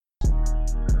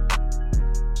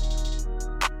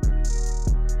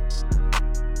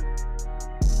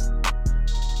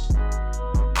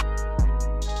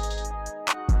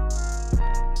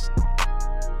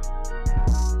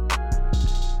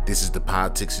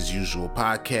Politics as Usual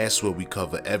podcast, where we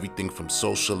cover everything from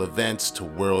social events to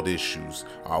world issues.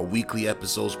 Our weekly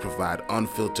episodes provide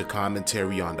unfiltered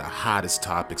commentary on the hottest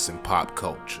topics in pop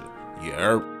culture. You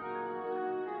heard?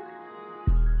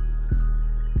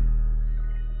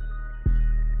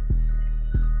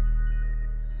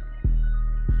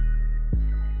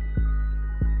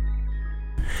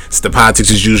 It's the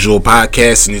Politics as Usual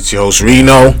podcast, and it's your host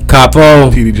Reno, Capo,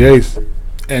 TDJs.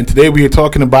 And today we are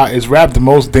talking about, is rap the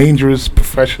most dangerous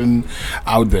profession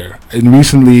out there? And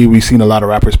recently we've seen a lot of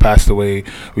rappers pass away.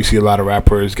 We see a lot of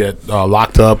rappers get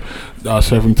locked up,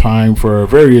 serving time for a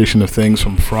variation of things,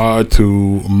 from fraud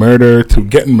to murder to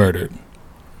getting murdered.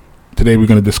 Today we're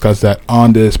going to discuss that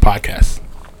on this podcast.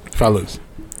 Fellas.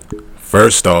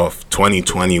 First off,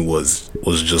 2020 was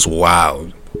just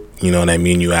wild. You know what I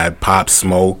mean? You had Pop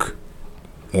Smoke,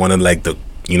 one of like the,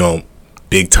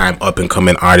 big time up and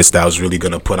coming artist that was really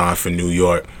gonna put on for New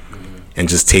York and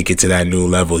just take it to that new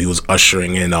level. He was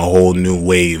ushering in a whole new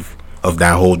wave of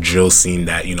that whole drill scene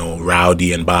that,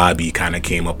 Rowdy and Bobby kind of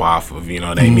came up off of, you know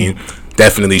what I mean?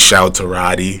 Definitely shout to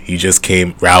Rowdy. He just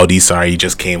came home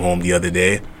the other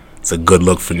day. It's a good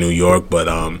look for New York, but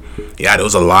there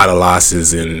was a lot of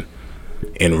losses in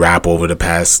rap over the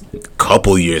past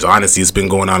couple years. Honestly, it's been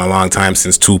going on a long time,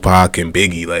 since Tupac and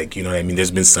Biggie.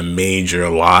 There's been some major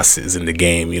losses in the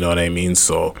game, you know what I mean?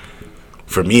 So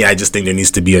for me, I just think there needs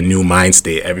to be a new mind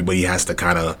state. Everybody has to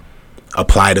kind of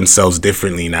apply themselves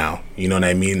differently now, you know what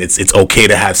I mean? It's okay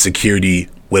to have security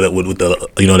with the,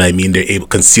 you know what I mean? They're able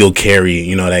conceal carry,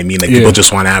 you know what I mean? People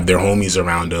just want to have their homies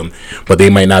around them, but they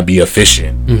might not be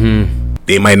efficient.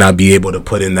 They might not be able to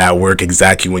put in that work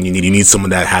exactly when you need. You need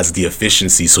someone that has the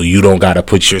efficiency, so you don't got to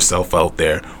put yourself out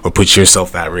there or put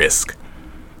yourself at risk.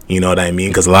 You know what I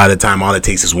mean? Because a lot of the time, all it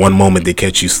takes is one moment to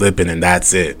catch you slipping, and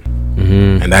that's it.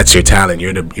 And that's your talent.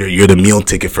 You're the meal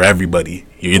ticket for everybody.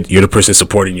 You're the person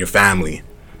supporting your family.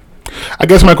 I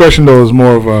guess my question though is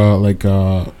more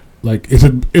of is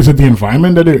it the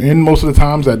environment that they're in most of the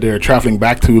times, that they're traveling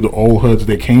back to the old hoods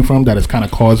they came from, that is kind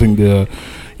of causing the,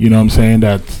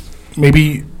 that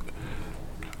maybe,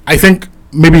 I think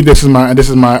maybe this is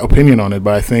my opinion on it,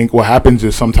 but I think what happens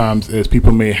is sometimes is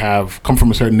people may have come from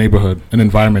a certain neighborhood, an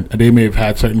environment, and they may have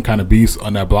had certain kind of beefs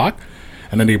on that block,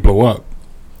 and then they blow up,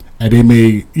 and they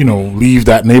may leave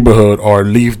that neighborhood or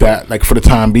leave that for the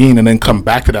time being, and then come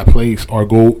back to that place or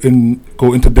go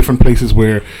into different places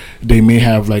where they may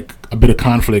have a bit of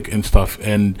conflict and stuff.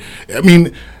 And I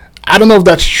mean, I don't know if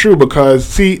that's true,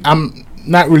 because I'm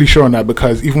not really sure on that,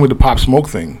 because even with the Pop Smoke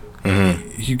thing,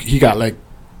 he got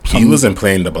he wasn't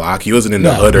playing the block. He wasn't in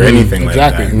the hood or anything like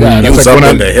that. Yeah, he was up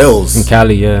in the hills in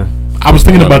Cali. Yeah, I was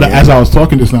thinking about that as I was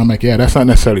talking just now. I'm like, that's not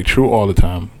necessarily true all the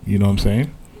time. You know what I'm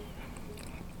saying?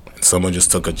 Someone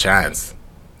just took a chance,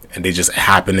 and they just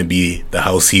happened to be the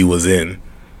house he was in.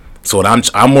 So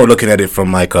I'm more looking at it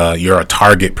from you're a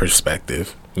target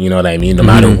perspective. You know what I mean? No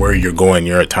matter where you're going,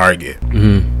 you're a target.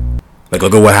 Look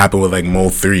at what happened with Mo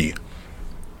 3.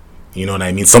 You know what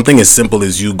I mean? Something as simple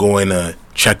as you going to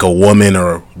check a woman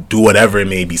or do whatever it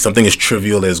may be. Something as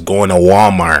trivial as going to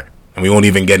Walmart. And we won't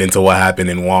even get into what happened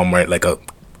in Walmart a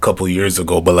couple years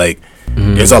ago. But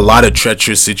there's a lot of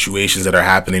treacherous situations that are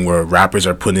happening where rappers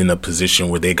are put in a position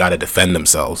where they got to defend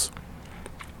themselves.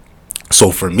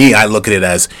 So for me, I look at it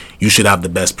as you should have the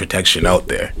best protection out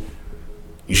there.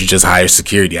 You should just hire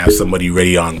security, have somebody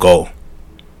ready on go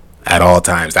at all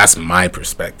times. That's my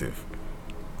perspective.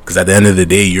 Because at the end of the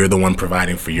day, you're the one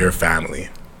providing for your family.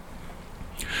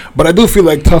 But I do feel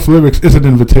like tough lyrics is an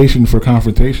invitation for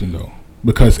confrontation, though.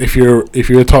 Because if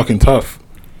you're talking tough,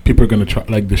 people are gonna try.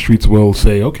 The streets will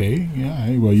say, "Okay,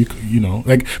 yeah, well,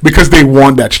 because they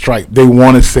want that strike. They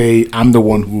want to say, "I'm the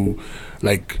one who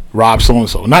robbed so and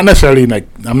so." Not necessarily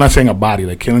I'm not saying a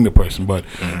body killing the person, but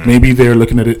maybe they're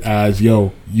looking at it as,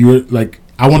 "Yo, you're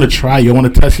I want to try. You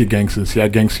want to test your gangsters. See how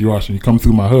gangster you are. So you come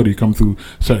through my hood, or you come through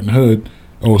certain hood."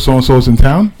 Oh, so-and-so's in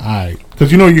town? Alright.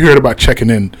 Because you heard about checking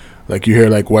in. You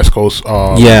hear West Coast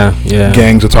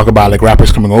gangs will talk about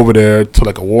rappers coming over there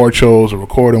to award shows or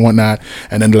record and whatnot,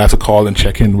 and then they'll have to call and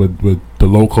check in with the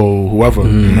local whoever.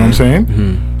 You know what I'm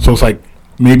saying? So it's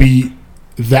maybe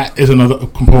that is another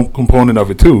component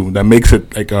of it too that makes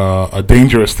it a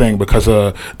dangerous thing, because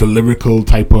of the lyrical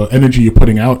type of energy you're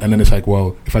putting out, and then it's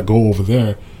well, if I go over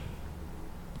there,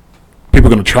 people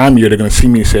are going to try me, or they're going to see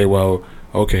me and say, well,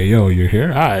 okay, yo, you're here?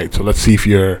 All right, so let's see if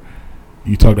you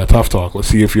talk that tough talk. Let's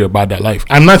see if you're about that life.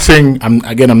 I'm not saying, I'm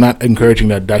not encouraging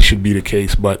that should be the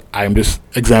case, but I'm just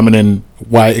examining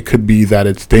why it could be that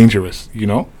it's dangerous,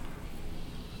 Yeah,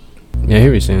 I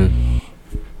hear what you're saying.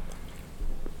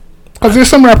 Because there's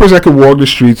some rappers that could walk the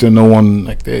streets and no one,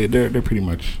 they're pretty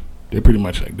much they're pretty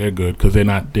much like they're good because they're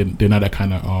not that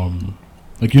kind of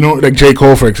like, you know, like J.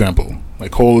 Cole, for example.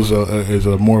 Like Cole is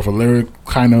a more of a lyric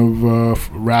kind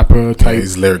of rapper type.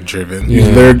 He's lyric driven. He's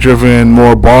lyric driven,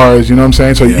 more bars. You know what I'm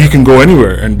saying? So Yeah. you can go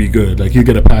anywhere and be good. Like you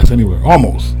get a pass anywhere,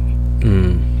 almost.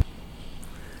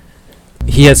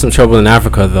 He had some trouble in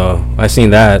Africa, though. I seen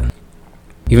that.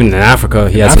 Even in Africa,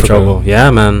 he had some trouble. Yeah,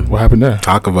 man. What happened there?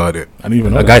 Talk about it. I didn't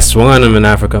even know. A guy swung on him in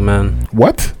Africa, man.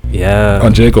 What? Yeah.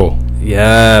 On J. Cole.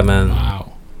 Yeah, man.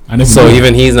 Wow. I never So knew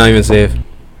even he's not even safe.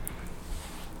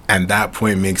 And that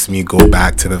point makes me go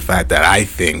back to the fact that I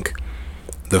think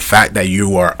the fact that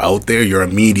you are out there, you're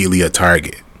immediately a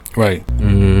target. right.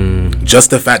 Just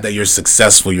the fact that you're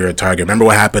successful, you're a target. Remember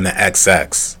what happened to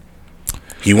XX?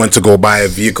 He went to go buy a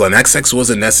vehicle, and XX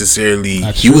wasn't necessarily.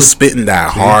 That's he true. was spitting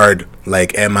that hard,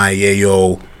 like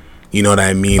MIAO, you know what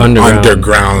I mean?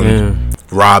 Underground. Yeah.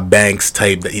 Rob Banks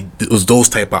type. It was those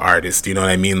type of artists, you know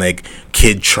what I mean? Like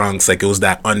Kid Trunks, like it was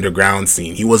that underground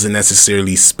scene. He wasn't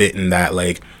necessarily spitting that,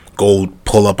 like, go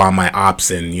pull up on my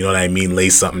ops and, you know what I mean, lay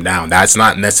something down. That's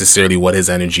not necessarily what his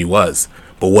energy was.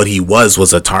 But what he was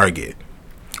a target.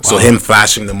 So him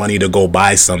flashing the money to go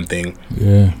buy something,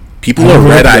 Yeah. people I will never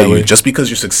looked red eye that you. way. Just because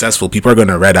you're successful, people are going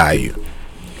to red eye you.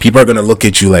 People are going to look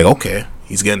at you like, okay,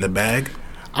 he's getting the bag.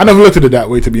 I never looked at it that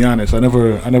way, to be honest. I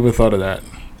never thought of that.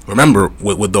 Remember,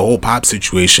 with the whole Pop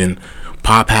situation,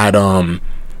 Pop had,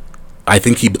 I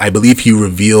believe he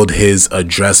revealed his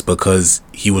address because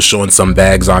he was showing some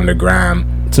bags on the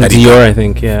gram. Some that he Dior, got I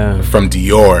think, yeah. from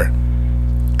Dior,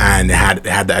 and it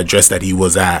had the address that he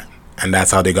was at, and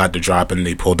that's how they got the drop and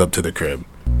they pulled up to the crib.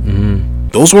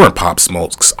 Those weren't Pop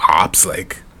Smoke's ops.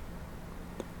 Like,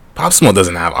 Pop Smoke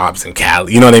doesn't have ops in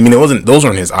Cali. You know what I mean? Those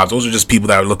weren't his ops. Those were just people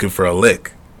that were looking for a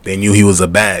lick. They knew he was a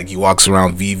bag. He walks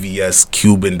around VVS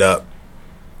Cubaned up.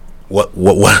 What?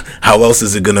 How else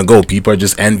is it gonna go? People are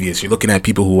just envious. You're looking at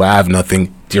people who have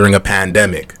nothing during a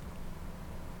pandemic.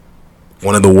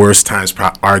 One of the worst times,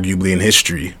 arguably, in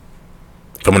history,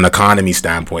 from an economy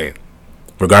standpoint.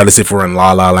 Regardless if we're in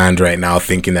La La Land right now,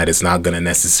 thinking that it's not gonna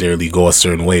necessarily go a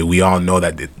certain way, we all know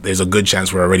that there's a good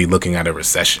chance we're already looking at a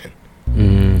recession.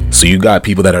 So you got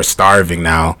people that are starving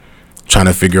now, trying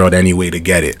to figure out any way to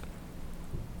get it.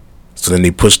 So then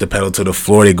they push the pedal to the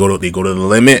floor. They go to the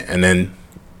limit, and then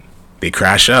they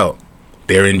crash out.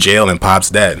 They're in jail, and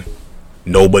Pop's dead.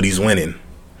 Nobody's winning.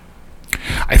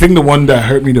 I think the one that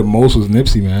hurt me the most was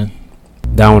Nipsey, man.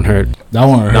 That one hurt. That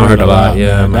one hurt a lot.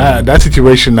 Yeah, man. That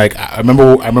situation, like I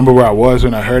remember where I was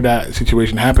when I heard that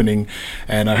situation happening,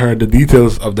 and I heard the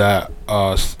details of that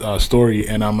story,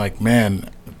 and I'm like, man,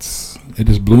 it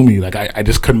just blew me. Like I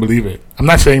just couldn't believe it. I'm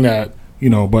not saying that, you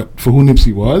know, but for who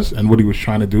Nipsey was and what he was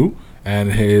trying to do,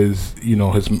 and his, you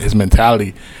know, his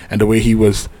mentality and the way he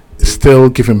was still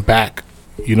giving back.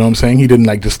 You know what I'm saying? He didn't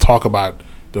like just talk about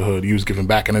the hood. He was giving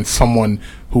back, and then someone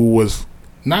who was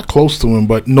not close to him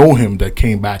but know him that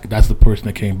came back. That's the person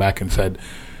that came back and said,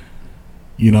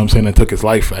 you know what I'm saying, and took his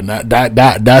life. And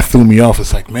that threw me off.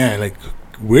 It's like, man, like,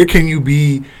 where can you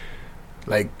be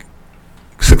like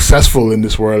successful in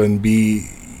this world and be,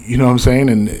 you know what I'm saying,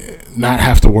 and not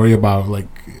have to worry about like.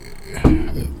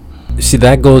 See,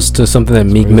 that goes to something that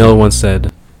Meek Mill once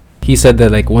said. He said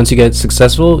that, like, once you get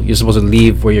successful, you're supposed to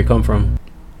leave where you come from.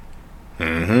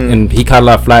 And he caught a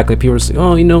lot of flack. Like, people were saying,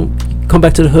 oh, you know, come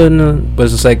back to the hood. But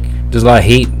it's just like, there's a lot of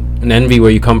hate and envy where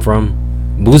you come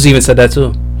from. Boozy even said that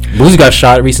too. Boozy got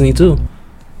shot recently too.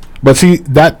 But see,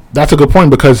 that's a good point,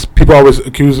 because people always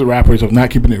accuse the rappers of not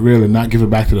keeping it real and not giving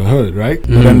back to the hood, right?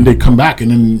 But then they come back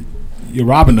and then you're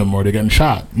robbing them or they're getting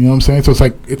shot. You know what I'm saying? So it's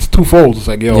like, it's twofold. It's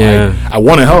like, yo, I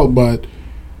want to help, but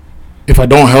if I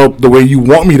don't help the way you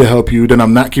want me to help you, then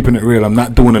I'm not keeping it real. I'm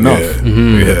not doing enough.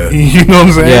 Yeah. You know what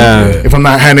I'm saying? Yeah. If I'm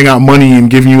not handing out money and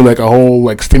giving you like a whole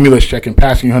like stimulus check and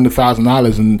passing you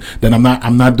 $100,000, and then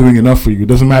I'm not doing enough for you. It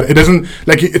doesn't matter. It doesn't,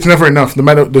 like, it's never enough.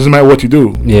 Doesn't matter what you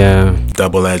do. Yeah.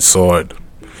 Double-edged sword.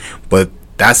 But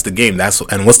that's the game.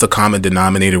 And what's the common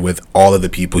denominator with all of the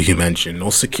people you mentioned? No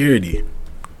security.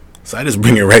 So I just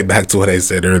bring it right back to what I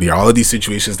said earlier. All of these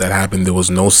situations that happened, there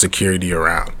was no security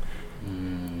around.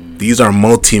 These are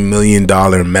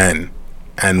multi-million-dollar men,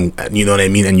 and you know what I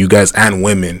mean, and you guys, and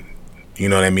women, you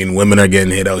know what I mean. Women are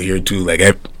getting hit out here too. Like,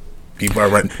 people are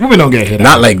running. Women don't get hit.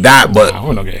 Not like that, but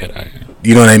women don't get hit out here.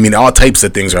 You know what I mean. All types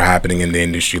of things are happening in the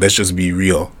industry. Let's just be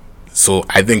real. So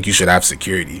I think you should have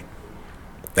security.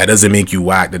 That doesn't make you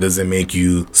whack. That doesn't make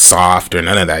you soft or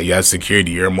none of that. You have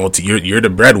security. You're You're the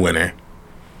breadwinner.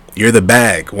 You're the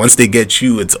bag. Once they get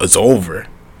you, it's over.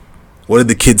 What do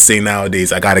the kids say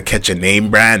nowadays? I gotta catch a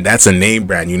name brand. That's a name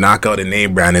brand. You knock out a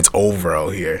name brand, it's over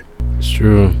out here. It's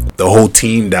true. The whole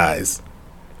team dies.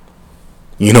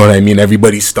 You know what I mean?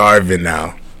 Everybody's starving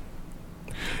now.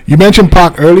 You mentioned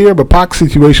Pac earlier, but Pac's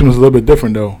situation was a little bit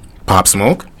different though. Pop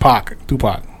Smoke?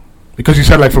 Tupac. Because you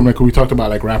said like from like we talked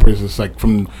about like rappers, it's like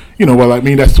from well, I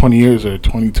mean that's 20 years or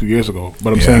 22 years ago.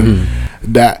 But I'm saying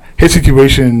that his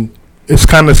situation is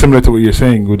kind of similar to what you're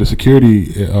saying with the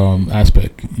security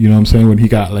aspect. You know what I'm saying, when he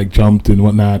got like jumped and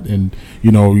whatnot, and he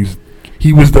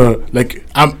was the like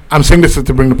I'm saying this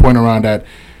to bring the point around that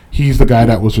he's the guy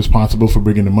that was responsible for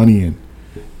bringing the money in.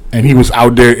 And he was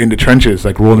out there in the trenches,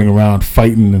 like rolling around,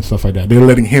 fighting and stuff like that. They were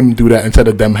letting him do that instead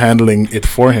of them handling it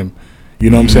for him. You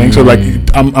know what I'm saying? So, like,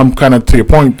 I'm kind of to your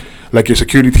point. Like, your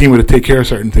security team would take care of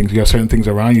certain things. You have certain things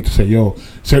around you to say, yo,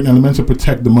 certain elements to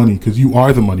protect the money because you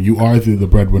are the money. You are the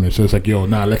breadwinner. So it's like, yo,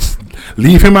 let's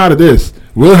leave him out of this.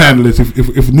 We'll handle this if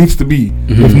it needs to be.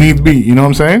 If needs be. You know what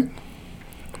I'm saying?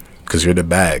 Because you're the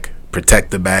bag.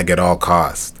 Protect the bag at all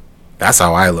costs. That's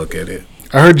how I look at it.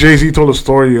 I heard Jay-Z told a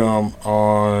story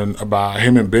on about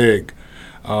him and Big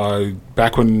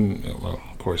back when, well,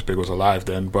 of course, Big was alive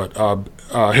then, but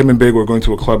him and Big were going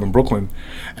to a club in Brooklyn,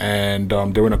 and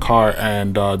they were in a car,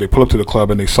 and they pull up to the club,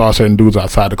 and they saw certain dudes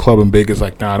outside the club, and Big is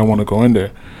like, nah, I don't want to go in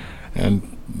there.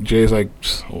 And Jay's like,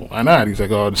 why not? He's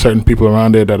like, oh, certain people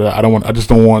around there that I just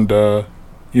don't want the...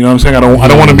 You know what I'm saying? I don't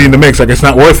want to be in the mix. Like, it's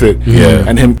not worth it. Yeah.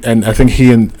 And I think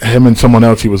him and someone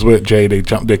else he was with, Jay, they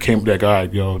came, that guy,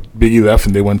 Biggie left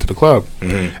and they went to the club.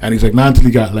 And he's like, not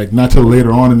till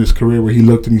later on in his career where he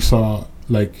looked and he saw,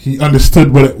 like, he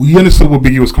understood what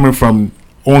Biggie was coming from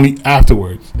only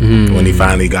afterwards. When he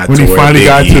finally got to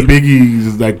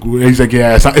Biggie's, like, he's like,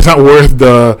 yeah, it's not worth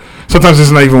the, sometimes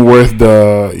it's not even worth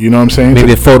the, you know what I'm saying?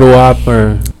 Maybe a photo op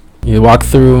or... You walk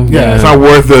through. Yeah, it's not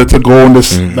worth it to go in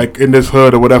this like in this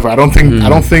hood or whatever. I don't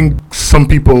think some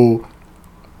people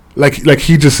like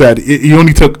he just said.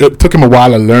 It took him a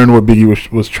while to learn what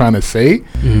Biggie was trying to say.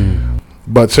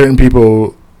 But certain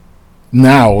people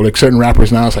now, like certain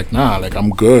rappers now, it's like nah, like I'm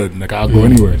good, like I'll go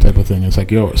anywhere type of thing. It's like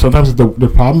yo, sometimes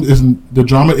the problem isn't the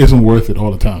drama isn't worth it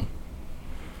all the time.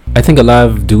 I think a lot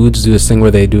of dudes do this thing where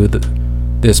they do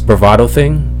this bravado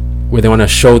thing, where they want to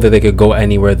show that they could go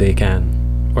anywhere they can.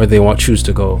 Or they won't choose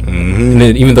to go, and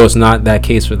then, even though it's not that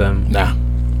case for them. Nah.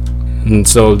 And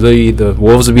so the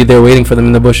wolves will be there waiting for them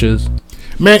in the bushes.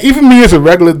 Man, even me as a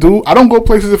regular dude, I don't go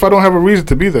places if I don't have a reason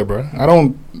to be there, bro. I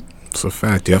don't. It's a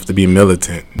fact. You have to be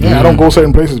militant. Yeah, I don't go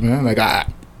certain places, man. Like I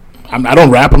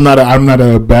don't rap. I'm not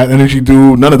a bad energy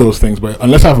dude. None of those things. But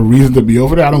unless I have a reason to be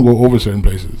over there, I don't go over certain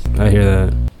places. I hear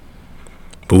that.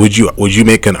 But would you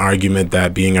make an argument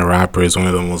that being a rapper is one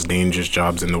of the most dangerous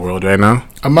jobs in the world right now?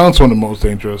 Amount's one of the most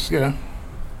dangerous, yeah.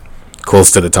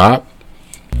 Close to the top?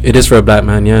 It is for a black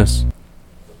man, yes.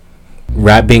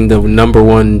 Rap being the number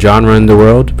one genre in the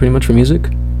world, pretty much, for music.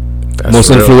 That's most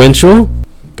real. Influential.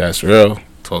 That's real.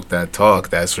 Talk that talk.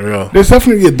 That's real. There's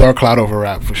definitely a dark cloud over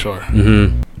rap, for sure.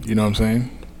 You know what I'm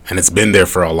saying? And it's been there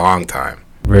for a long time.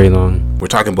 Very long. We're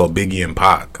talking about Biggie and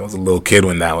Pac. I was a little kid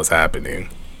when that was happening.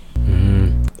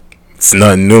 It's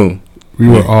nothing new. We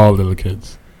were all little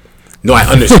kids. No, I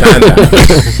understand that.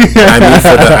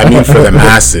 I mean for the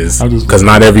masses, because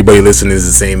not everybody listening is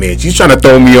the same age. He's trying to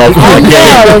throw me off my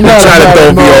game. He's trying to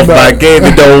throw me off my game.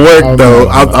 It don't work though.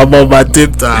 I'm on my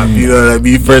tip top. You know what I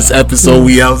mean? First episode,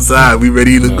 we outside. We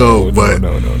ready to go. But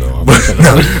no.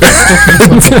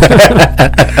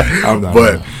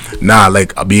 But nah,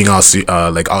 like being all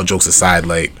jokes aside,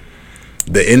 like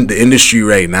the industry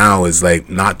right now is like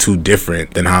not too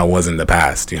different than how it was in the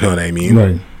past. You know what I mean?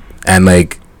 Right. And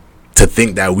like, to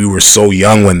think that we were so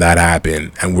young when that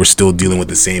happened and we're still dealing with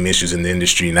the same issues in the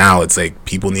industry now, it's like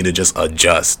people need to just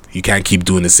adjust. You can't keep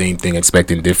doing the same thing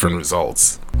expecting different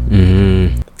results.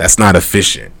 That's not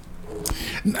efficient.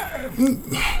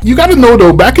 You got to know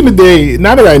though, back in the day,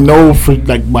 now that I know for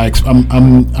like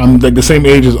I'm like the same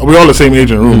age as we're all the same age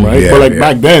in the room, right? Yeah, but like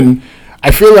back then, I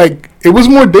feel like it was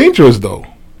more dangerous though.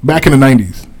 Back in the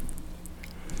 90s.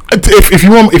 If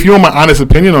you want my honest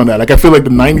opinion on that, like I feel like the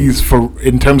 90s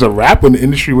in terms of rap, when the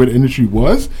industry where the industry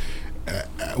was,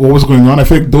 what was going on, I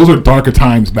feel like those were darker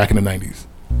times back in the 90s.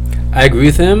 I agree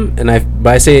with him,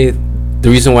 but I say the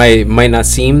reason why it might not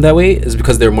seem that way is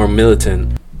because they're more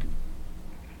militant.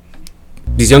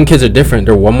 These young kids are different.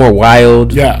 They're more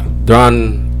wild. Yeah. They're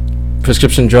on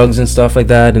prescription drugs and stuff like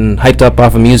that and hyped up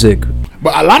off of music.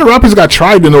 But a lot of rappers got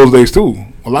tried in those days too.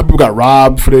 A lot of people got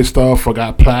robbed for their stuff or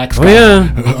got plaques.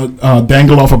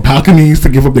 Dangled off of balconies to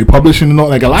give up their publishing and all.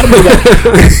 Like a lot of people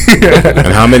got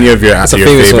And how many of your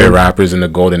favorite rappers in the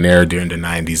golden era during the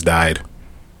 90s died?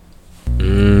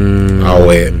 Oh,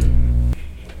 wait.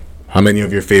 How many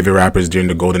of your favorite rappers during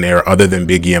the golden era other than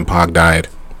Biggie and Pac died?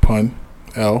 Pun.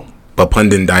 L. But Pun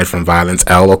didn't die from violence.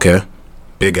 L, okay.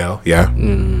 Big L, yeah.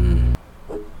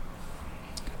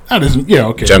 That isn't. Yeah,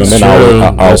 okay. Gentlemen,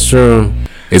 That's true.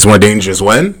 It's more dangerous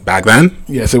when? Back then?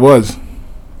 Yes, it was.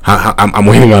 I'm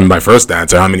waiting on my first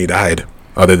answer. How many died?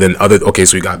 Okay,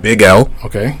 so we got Big L.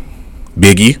 Okay.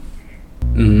 Biggie.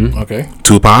 Okay.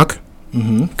 Tupac.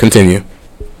 Continue.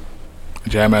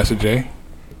 Jam Master Jay.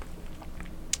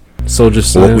 Soldier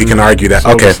Slim. Well, we can argue that.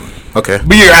 Okay.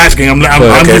 But you're asking.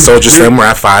 I'm Soldier Slim, we're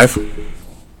at 5.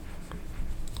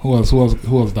 Who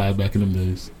else died back in them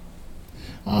days?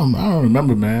 I don't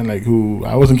remember, man. Like who?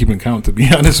 I wasn't keeping count, to be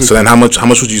honest with you. So then, how much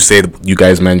would you say you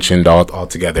guys mentioned all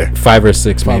together? 5 or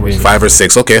 6, maybe. 5 or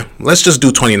 6. Okay, let's just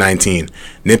do 2019.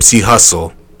 Nipsey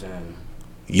Hussle. Damn.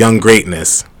 Young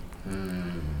Greatness.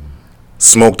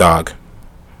 Smoke Dogg.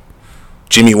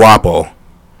 Jimmy Wapo.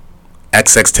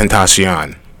 XX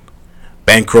Tentacion.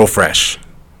 Bankroll Fresh.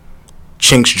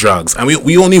 Chinks Drugs. And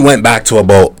we only went back to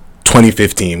about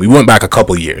 2015. We went back a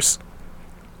couple years.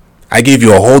 I gave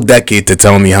you a whole decade to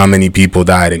tell me how many people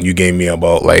died, and you gave me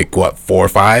about 4 or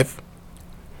 5.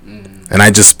 And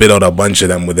I just spit out a bunch of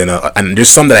them and there's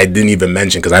some that I didn't even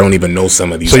mention because I don't even know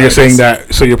some of these. So you're artists. saying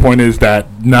that? So your point is that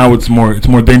now it's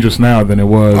more dangerous now than it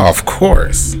was. Of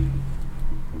course.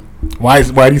 Why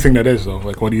do you think that is though?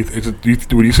 Like, what do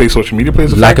you say social media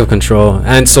plays a Lack factor? of control,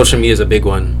 and social media is a big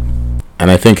one. And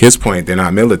I think his point, they're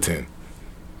not militant.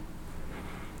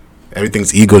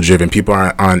 Everything's ego driven. People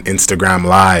are on Instagram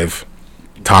Live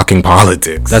talking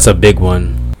politics. That's a big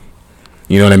one.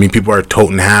 You know what I mean? People are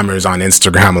toting hammers on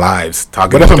Instagram Lives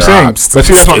talking But that's about what their I'm ops. saying. But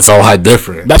see, It's all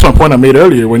different. That's my point I made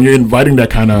earlier. When you're inviting that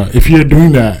kind of, if you're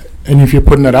doing that and if you're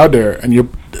putting that out there and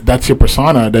that's your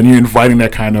persona, then you're inviting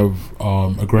that kind of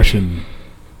aggression.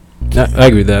 I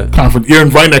agree with that. You're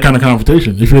inviting that kind of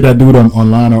confrontation. If you're that dude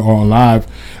online or on live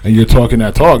and you're talking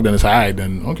that talk, then it's alright.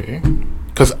 Then okay,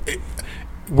 because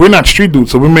we're not street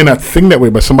dudes, so we may not think that way.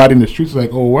 But somebody in the streets is like,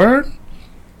 oh, word.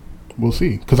 We'll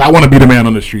see. Because I want to be the man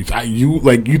on the streets.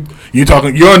 You're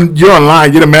talking. You're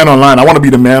online. You're the man online. I want to be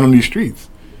the man on these streets.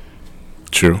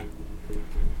 True.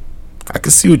 I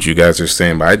can see what you guys are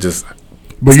saying, but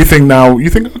But you think now? You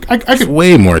think I it's could?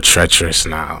 way more treacherous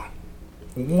now.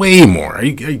 Way more. Are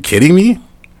you kidding me?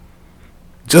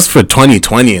 Just for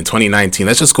 2020 and 2019,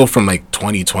 let's just go from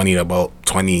 2020 to about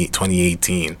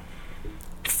 2018.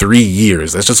 3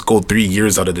 years. Let's just go 3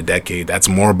 years out of the decade. That's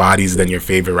more bodies than your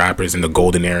favorite rappers in the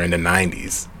golden era in the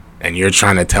 90s. And you're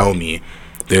trying to tell me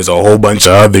there's a whole bunch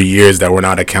of other years that we're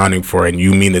not accounting for, and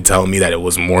you mean to tell me that it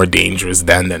was more dangerous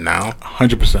then than now?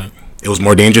 100%. It was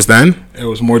more dangerous then? It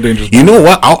was more dangerous. You know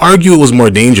what? I'll argue it was more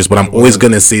dangerous, but I'm always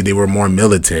going to say they were more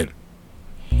militant.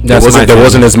 There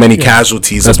wasn't as many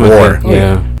casualties of war.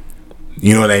 Yeah.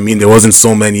 You know what I mean? There wasn't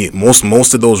so many.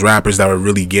 Most of those rappers that were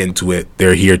really getting to it,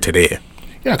 they're here today.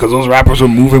 Yeah, because those rappers were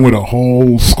moving with a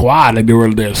whole squad. Like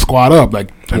they're squad up.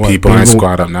 And people aren't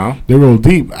squad up now. They roll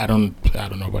deep. I don't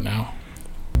know about now.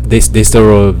 They still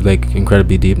roll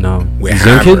incredibly deep now. With These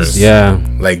young hammers. kids, yeah,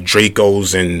 like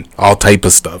Dracos and all type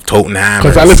of stuff, toting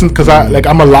hammers.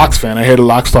 I'm a Locks fan. I hear the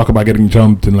Locks talk about getting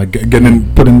jumped and the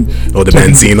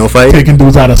Benzino fight, taking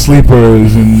dudes out of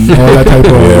sleepers and all that type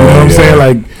of. You know what I'm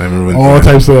saying? All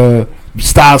types of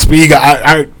style speed.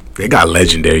 They got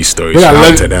legendary stories. Shout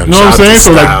out to them. You know what I'm saying?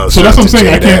 So that's what I'm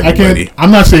saying. I can't.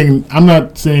 I'm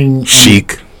not saying.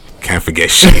 Sheik. Can't forget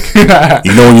Sheik.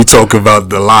 You know when you talk about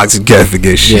the Locks, you can't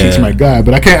forget Sheik. Sheik's my guy,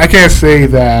 but I can't say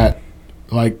that.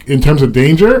 Like in terms of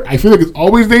danger, I feel like it's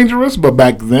always dangerous, but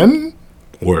back then,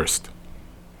 worst.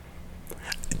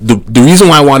 The reason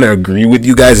why I want to agree with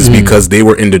you guys is because they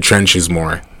were in the trenches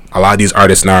more. A lot of these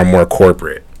artists now are more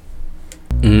corporate.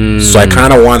 So I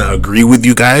kind of want to agree with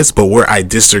you guys, but where I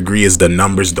disagree is the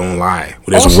numbers don't lie.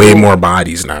 There's also, way more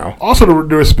bodies now. Also, the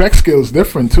respect scale is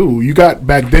different too. You got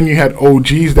back then, you had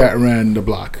OGs that ran the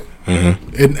block in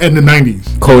the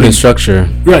 90s. Code and structure.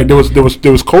 Right. There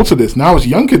was code to this. Now it's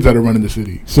young kids that are running the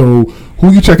city. So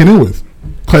who you checking in with?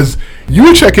 Because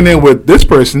you're checking in with this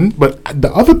person, but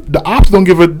the ops don't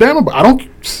give a damn about.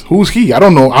 Who's he? I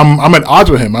don't know. I'm at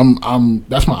odds with him.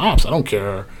 That's my ops. I don't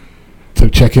care. To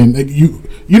check in, you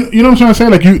know what I'm trying to say.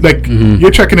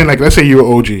 You're checking in. Like let's say you're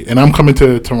OG, and I'm coming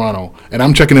to Toronto, and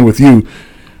I'm checking in with you.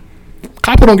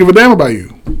 Copper don't give a damn about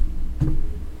you.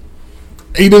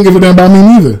 He didn't give a damn about me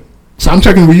neither. So I'm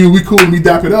checking with you. We cool. We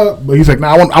dap it up. But he's like,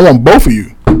 nah, I want both of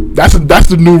you. That's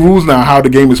the new rules now. How the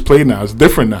game is played now. It's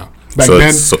different now. Back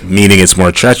then, meaning it's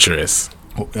more treacherous.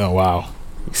 Oh wow.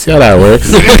 See how that works?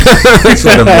 So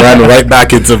I'm running right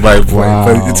back into my point. Wow.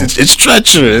 But it's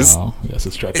treacherous. Wow. Yes,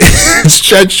 it's treacherous. It's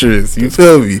treacherous. You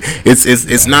feel me?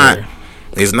 It's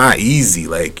not easy.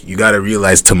 Like you got to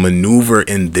realize to maneuver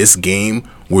in this game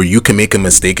where you can make a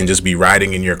mistake and just be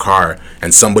riding in your car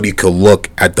and somebody could look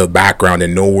at the background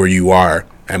and know where you are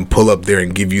and pull up there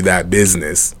and give you that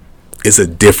business. It's a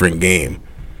different game.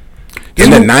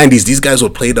 In the 90s, these guys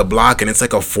would play the block and it's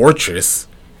like a fortress.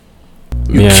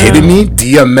 You kidding me?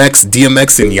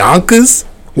 DMX and Yonkers?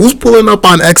 Who's pulling up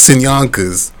on X and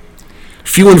Yonkers?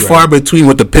 Few and far between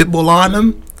with the pit bull on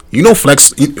him. You know,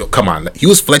 come on. He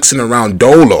was flexing around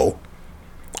Dolo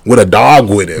with a dog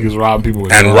with him. He was robbing people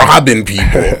with robbing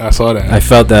people. I saw that. I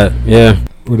felt that. Yeah.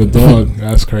 With a dog.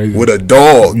 That's crazy. With a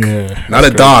dog. Yeah. Not a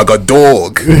dog, a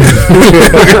dog. You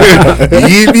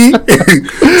hear me?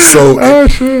 So,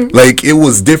 like, it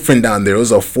was different down there. It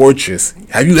was a fortress.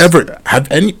 Have you guys looked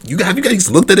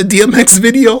at a DMX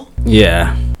video?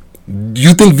 Yeah. Do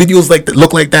you think videos like that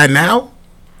look like that now?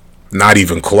 Not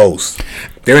even close.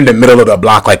 They're in the middle of the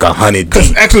block like 100 deep.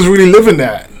 Because X was really living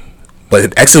that.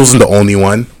 But X wasn't the only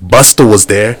one. Busta was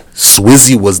there.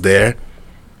 Swizzy was there.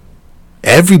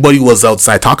 Everybody was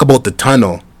outside. Talk about the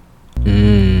tunnel.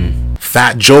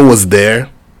 Fat Joe was there.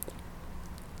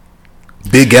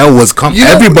 Big L was coming.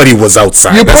 Everybody was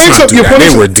outside.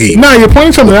 They were deep. Nah, you're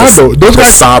pointing something out though. Those guys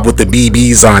sob with the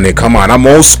BBs on it. Come on, I'm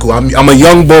old school. I'm a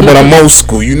young boy, but I'm old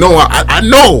school. You know, I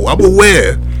know. I'm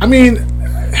aware. I mean,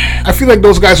 I feel like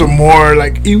those guys were more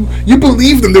like you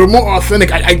believed them. They were more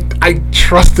authentic. I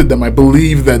trusted them. I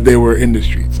believed that they were in the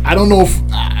streets. I don't know if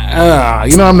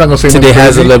I'm not gonna say today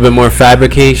has a little bit more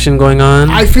fabrication going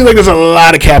on. I feel like there's a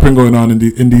lot of capping going on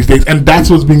in these days, and that's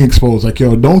what's being exposed. Like,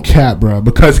 yo, don't cap, bro,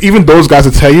 because even those guys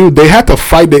will tell you they had to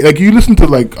fight. Like, you listen to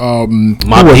like Mob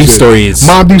Deep stories.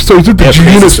 Mob Deep stories. This is the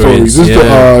G-Unit stories. This is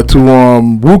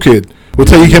to Wu Kid. We'll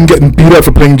tell you him getting beat up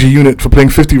for playing G-Unit, for playing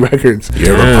 50 records.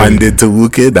 You ever pundit to Wu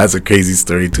Kid? That's a crazy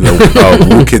story, too.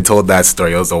 Wu Kid told that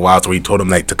story. It was a wild story. He told him,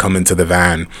 like, to come into the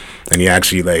van. And he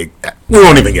actually, like... We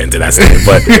won't even get into that story.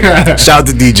 But shout out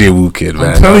to DJ Wu Kid,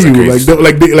 man. I'm telling you,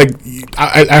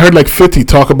 I heard, like, 50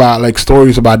 talk about, like,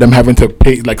 stories about them having to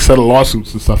pay, like, settle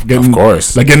lawsuits and stuff. Of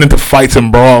course. Like, getting into fights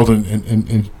and brawls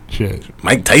and shit.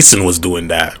 Mike Tyson was doing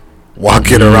that.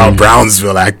 Walking around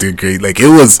Brownsville acting great. Like, it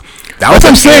was... That's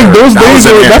what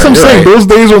I'm saying. Those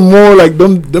days were more like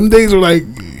them days were like,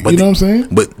 you know what I'm saying?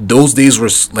 But those days were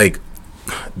like,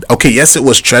 okay, yes, it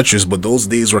was treacherous, but those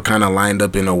days were kind of lined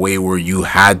up in a way where you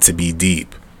had to be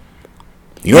deep.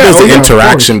 You know, there's an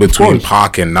interaction between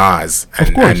Pac and Nas,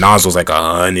 and Nas was like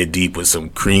 100 deep with some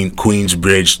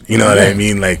Queensbridge, you know what I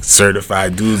mean, like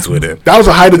certified dudes with it. That was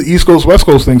the height of the East Coast West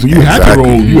Coast thing. So you had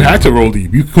to roll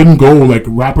deep. You couldn't go like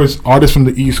artists from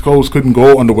the East Coast couldn't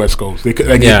go on the West Coast. They could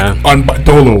on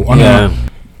Dolo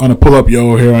on a pull up,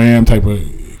 yo, here I am type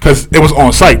of. Because it was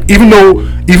on site, even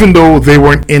though they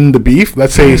weren't in the beef.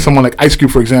 Let's say someone like Ice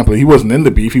Cube, for example, he wasn't in the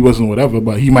beef, he wasn't whatever,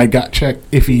 but he might got checked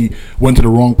if he went to the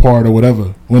wrong part or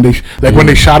whatever. When they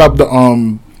shot up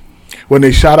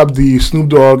the Snoop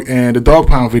Dogg and the Dog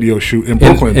Pound video shoot in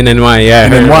Brooklyn. In NY, yeah.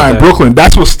 In NY, in Brooklyn.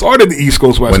 That's what started the East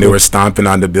Coast, West Coast. When they were stomping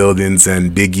on the buildings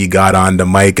and Biggie got on the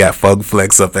mic at Fug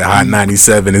Flex up at Hot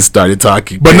 97 and started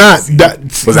talking. But is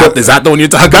that the one you're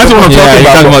talking about? That's what I'm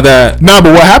talking about that. Nah,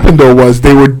 but what happened though was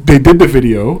they did the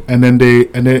video and then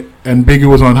Biggie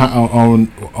was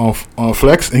on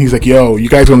Flex and he's like, yo, you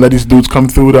guys gonna let these dudes come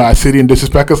through our city and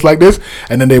disrespect us like this?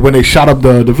 And then when they shot up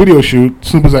the video shoot,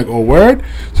 Snoop was like, oh, word?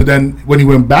 So then when he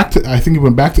went back to, I think he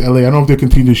went back to LA. I don't know if they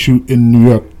continue to shoot in New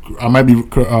York. I might be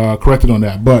corrected on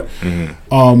that, but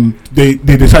they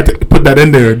decided to put that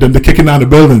in there. Then they're kicking down the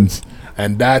buildings,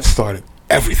 and that started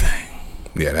everything.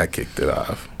 Yeah, that kicked it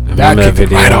off. That kicked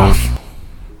it right off.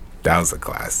 That was a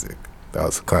classic. That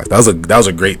was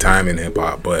a great time in hip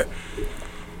hop. But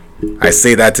I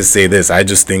say that to say this. I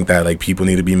just think that like people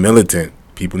need to be militant.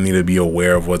 People need to be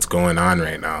aware of what's going on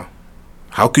right now.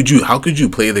 How could you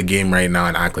play the game right now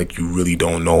and act like you really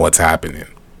don't know what's happening?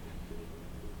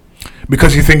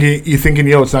 Because you're thinking,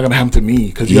 yo, it's not gonna happen to me.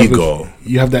 Because ego.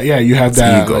 You have that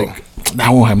ego. Like, that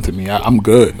won't happen to me. I'm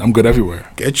good. I'm good everywhere.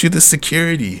 Get you the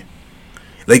security.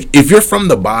 Like, if you're from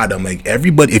the bottom, like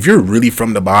everybody, if you're really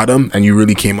from the bottom and you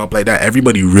really came up like that,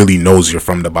 everybody really knows you're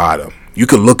from the bottom. You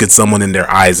could look at someone in their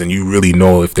eyes and you really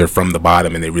know if they're from the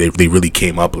bottom and they really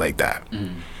came up like that.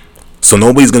 So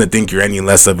nobody's gonna think you're any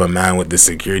less of a man with the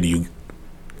security.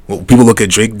 People look at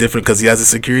Drake different because he has a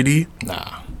security.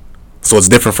 Nah. So it's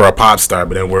different for a pop star,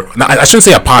 but then I shouldn't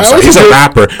say a pop star. He's a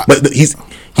rapper, but he's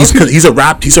a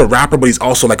rapper, but he's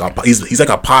also like he's like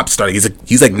a pop star.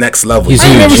 He's like next level. I've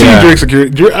never seen Drake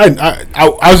security.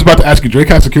 I was about to ask you, Drake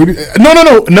has security? No.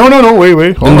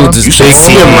 Wait. Hold on. You should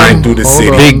see him run through the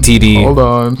city. Big TD. Hold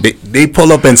on. They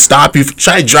pull up and stop you.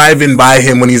 Try driving by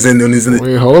him when he's in.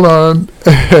 Wait, hold on.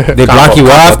 They block you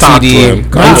off, TD. In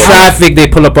traffic, they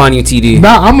pull up on you, TD.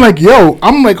 Nah, I'm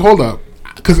like, hold up.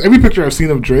 Because every picture I've seen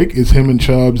of Drake is him and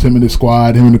Chubbs, him and his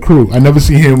squad, him and the crew. I never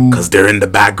see him. Because they're in the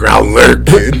background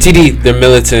lurking. TD, they're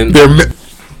militant.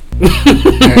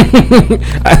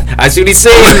 I see what he's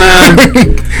saying, man.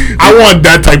 I want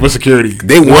that type of security.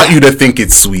 They want you to think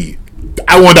it's sweet.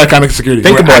 I want that kind of security.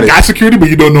 Think about it. I got security, but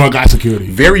you don't know I got security.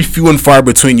 Very few and far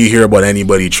between you hear about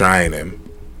anybody trying him.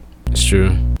 It's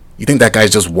true. You think that guy's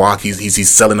just he's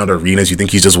selling out arenas? You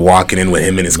think he's just walking in with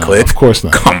him and his clip? Of course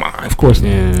not. Come on. Of course not.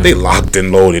 Yeah. They locked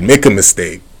and loaded. Make a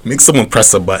mistake. Make someone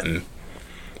press a button.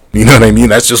 You know what I mean?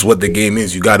 That's just what the game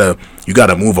is. You gotta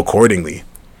move accordingly.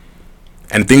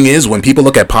 And thing is, when people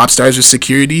look at pop stars with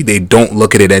security, they don't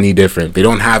look at it any different. They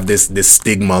don't have this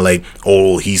stigma like,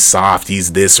 oh, he's soft,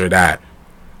 he's this or that.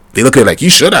 They look at it like, he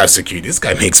should have security. This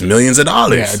guy makes millions of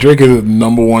dollars. Yeah, Drake is the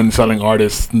number one selling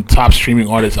artist, top streaming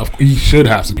artist. He should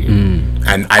have security.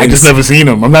 And I just never seen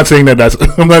him. I'm not saying that.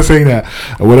 I'm not saying that.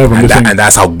 Whatever. And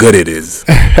that's how good it is.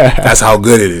 That's how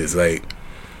good it is. Like,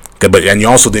 and you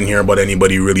also didn't hear about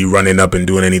anybody really running up and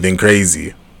doing anything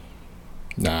crazy.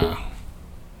 Nah.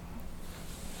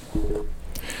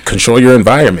 Control your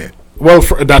environment. Well,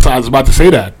 that's I was about to say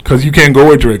that because you can't go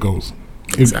where Drake goes.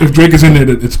 Exactly. If Drake is in there,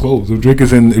 it's closed. If Drake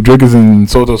is in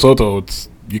Soto,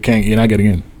 you're not getting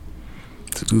in.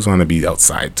 So dudes want to be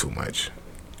outside too much.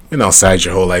 Been outside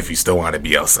your whole life, you still want to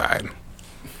be outside.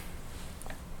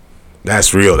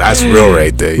 That's real. That's real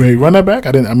right there. Wait, run that back.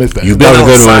 I missed that. You've been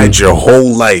outside your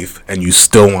whole life, and you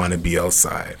still want to be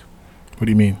outside. What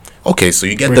do you mean? Okay, so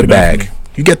you get the bag.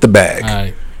 You get the bag. All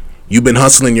right. You've been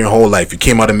hustling your whole life. You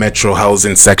came out of Metro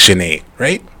Housing Section 8,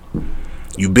 right?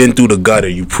 You've been through the gutter.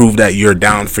 You proved that you're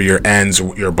down for your ends,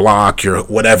 your block, your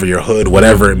whatever, your hood,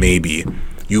 whatever it may be.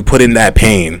 You put in that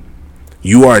pain.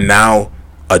 You are now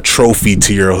a trophy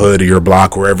to your hood or your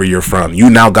block, wherever you're from. You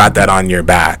now got that on your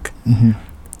back. Mm-hmm.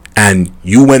 And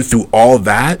you went through all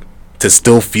that to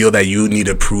still feel that you need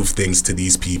to prove things to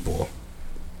these people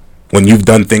when you've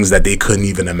done things that they couldn't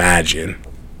even imagine.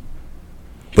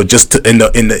 But just in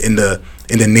the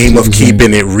name of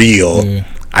keeping it real,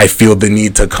 I feel the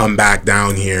need to come back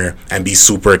down here and be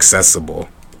super accessible.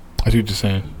 I see what you're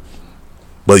saying.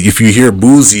 But if you hear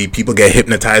Boozy, people get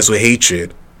hypnotized with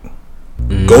hatred.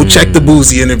 Go check the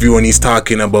Boozy interview when he's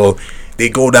talking about they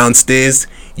go downstairs,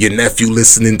 your nephew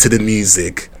listening to the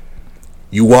music.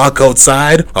 You walk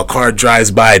outside, a car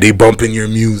drives by, they bumping your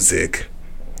music.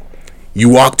 You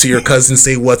walk to your cousin,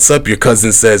 say what's up, your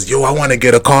cousin says, yo, I want to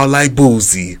get a car like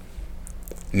Boozy.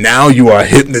 Now you are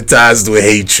hypnotized with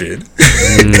hatred.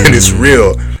 And it's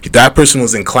real. That person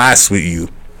was in class with you.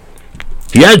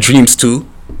 He had dreams too.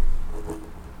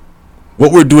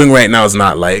 What we're doing right now is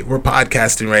not light. We're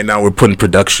podcasting right now. We're putting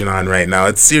production on right now.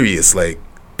 It's serious. Like,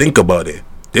 think about it.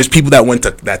 There's people that went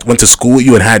to school with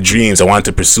you and had dreams and wanted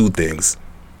to pursue things.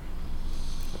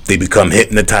 They become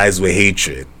hypnotized with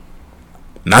hatred.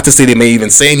 Not to say they may even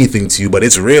say anything to you, but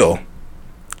it's real.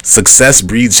 Success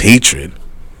breeds hatred.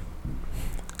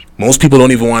 Most people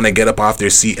don't even want to get up off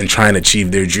their seat and try and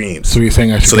achieve their dreams. So you're saying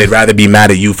they'd rather be mad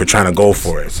at you for trying to go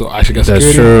for it. So I should get security?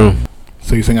 That's true.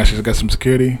 So you're saying I should get some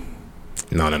security?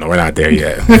 No, we're not there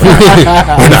yet. We're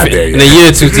not there yet. In a year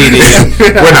or two, TD.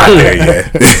 We're not there yet.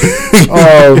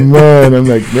 Oh, man. I'm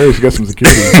like, Mary should get some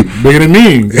security. Bigger than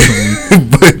me.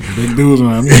 Big dudes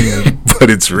around me. But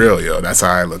it's real, yo. That's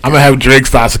how I look. I'm going to have Drake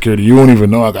style security. You won't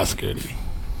even know I got security.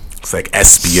 It's like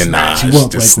espionage.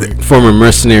 Former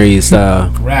mercenary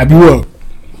style. Grab you up.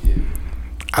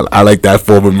 I like that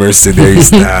former mercenary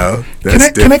style.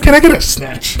 Can I get a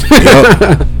snatch?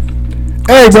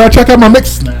 Hey, bro, check out my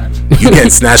mix snatch. You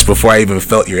get snatched before I even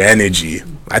felt your energy.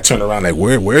 I turn around like,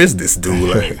 where is this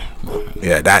dude? Like,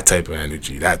 yeah, that type of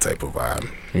energy, that type of vibe.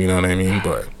 You know what I mean?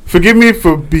 But forgive me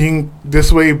for being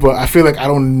this way, but I feel like I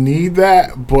don't need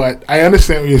that. But I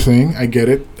understand what you're saying. I get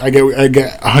it. I get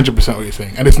 100% what you're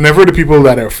saying. And it's never the people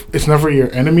that are. It's never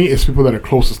your enemy. It's people that are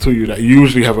closest to you that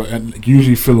usually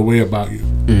usually feel a way about you.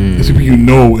 Mm. It's people you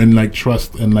know and like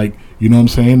trust and like you know what I'm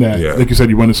saying that like you said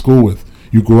you went to school with.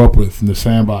 You grew up with in the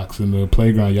sandbox, in the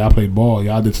playground. Y'all played ball.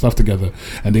 Y'all did stuff together.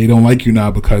 And they don't like you now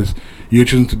because you're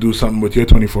choosing to do something with your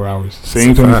 24 hours.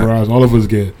 Same 24 hours all of us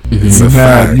get.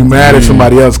 You mad at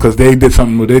somebody else because they did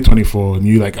something with their 24. And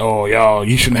you like, oh, yo,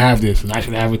 you shouldn't have this. And I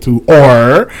should have it too.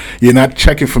 Or you're not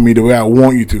checking for me the way I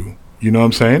want you to. You know what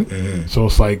I'm saying? Mm-hmm. So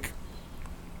it's like.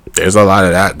 There's a lot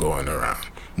of that going around.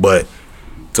 But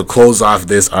to close off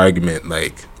this argument,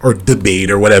 like, or debate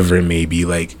or whatever it may be,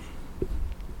 like,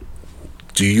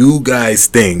 do you guys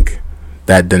think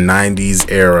that the 90s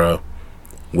era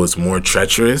was more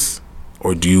treacherous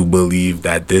Or do you believe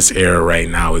that this era right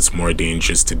now it's more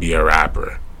dangerous to be a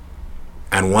rapper?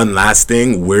 And one last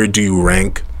thing, where do you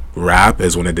rank rap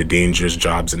as one of the dangerous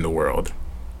jobs in the world?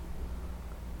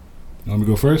 Let me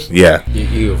go first. Yeah.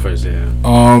 You go first, yeah.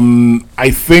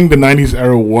 I think the 90s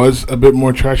era was a bit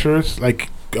more treacherous. Like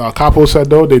Capo said,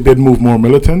 though, they did move more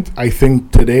militant. I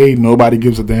think today nobody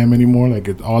gives a damn anymore.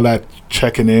 Like all that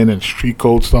checking in and street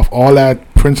code stuff, all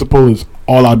that principle is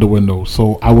all out the window.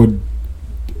 So I would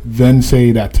then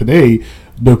say that today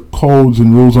the codes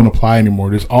and rules don't apply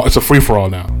anymore. It's a free-for-all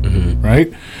now,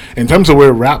 right? In terms of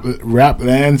where rap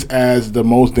lands as the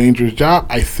most dangerous job,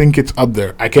 I think it's up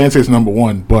there. I can't say it's number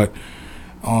one, but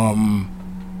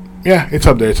yeah, it's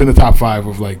up there. It's in the top 5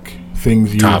 of like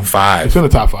things. Top 5. It's in the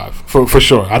top 5 for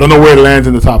sure. I don't know where it lands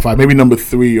in the top 5. Maybe number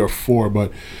 3 or 4,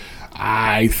 but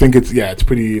I think it's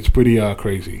pretty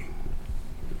crazy.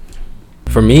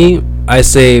 For me, I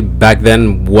say back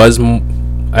then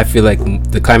I feel like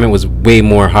the climate was way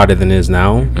more hotter than it is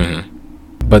now.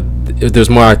 But there's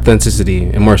more authenticity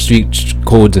and more street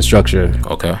codes and structure.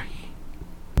 Okay.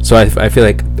 So I feel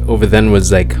like over then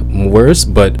was like worse,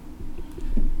 but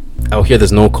out here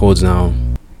there's no codes now.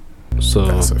 So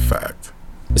that's a fact.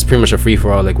 It's pretty much a free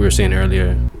for all, like we were saying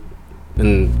earlier.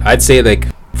 And I'd say like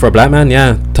for a black man,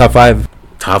 yeah, top 5.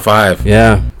 Top 5.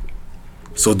 Yeah.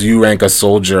 So do you rank a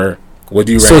Soldier? What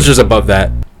do you rank? Soldier's above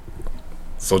that.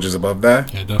 Soldier's above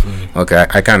that? Yeah, definitely. Okay,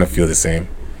 I kind of feel the same.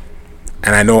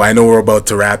 And I know we're about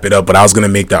to wrap it up, but I was gonna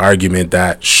make the argument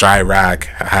that Chirac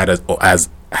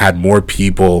had more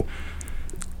people.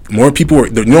 More people were,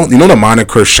 you know the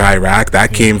moniker Chirac,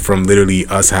 that came from literally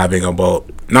us having about,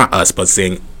 not us, but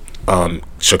saying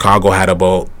Chicago had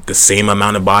about the same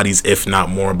amount of bodies, if not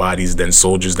more bodies, than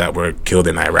soldiers that were killed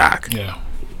in Iraq. Yeah.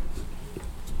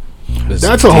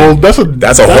 That's a whole other argument.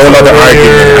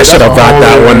 I should have brought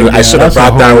that one. I should have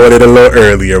brought that one in a little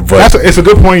earlier, but it's a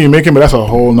good point you're making. But that's a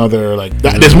whole nother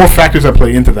there's more factors that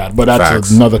play into that. But that's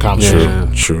Facts. another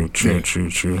conversation. True.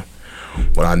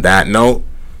 Well, on that note,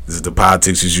 this is the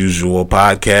Politics as Usual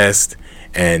podcast,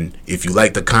 and if you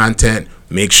like the content,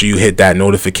 make sure you hit that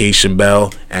notification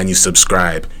bell and you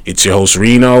subscribe. It's your host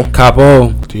Reno, Capo,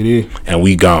 TD, and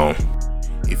we gone.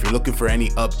 If you're looking for any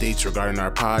updates regarding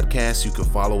our podcast, you can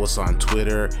follow us on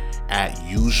Twitter at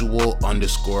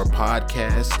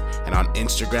usual_podcast. And on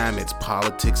Instagram, it's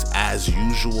Politics as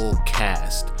Usual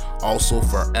Cast. Also,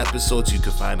 for episodes, you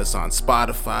can find us on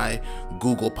Spotify,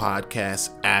 Google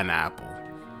Podcasts, and Apple.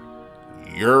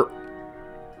 You're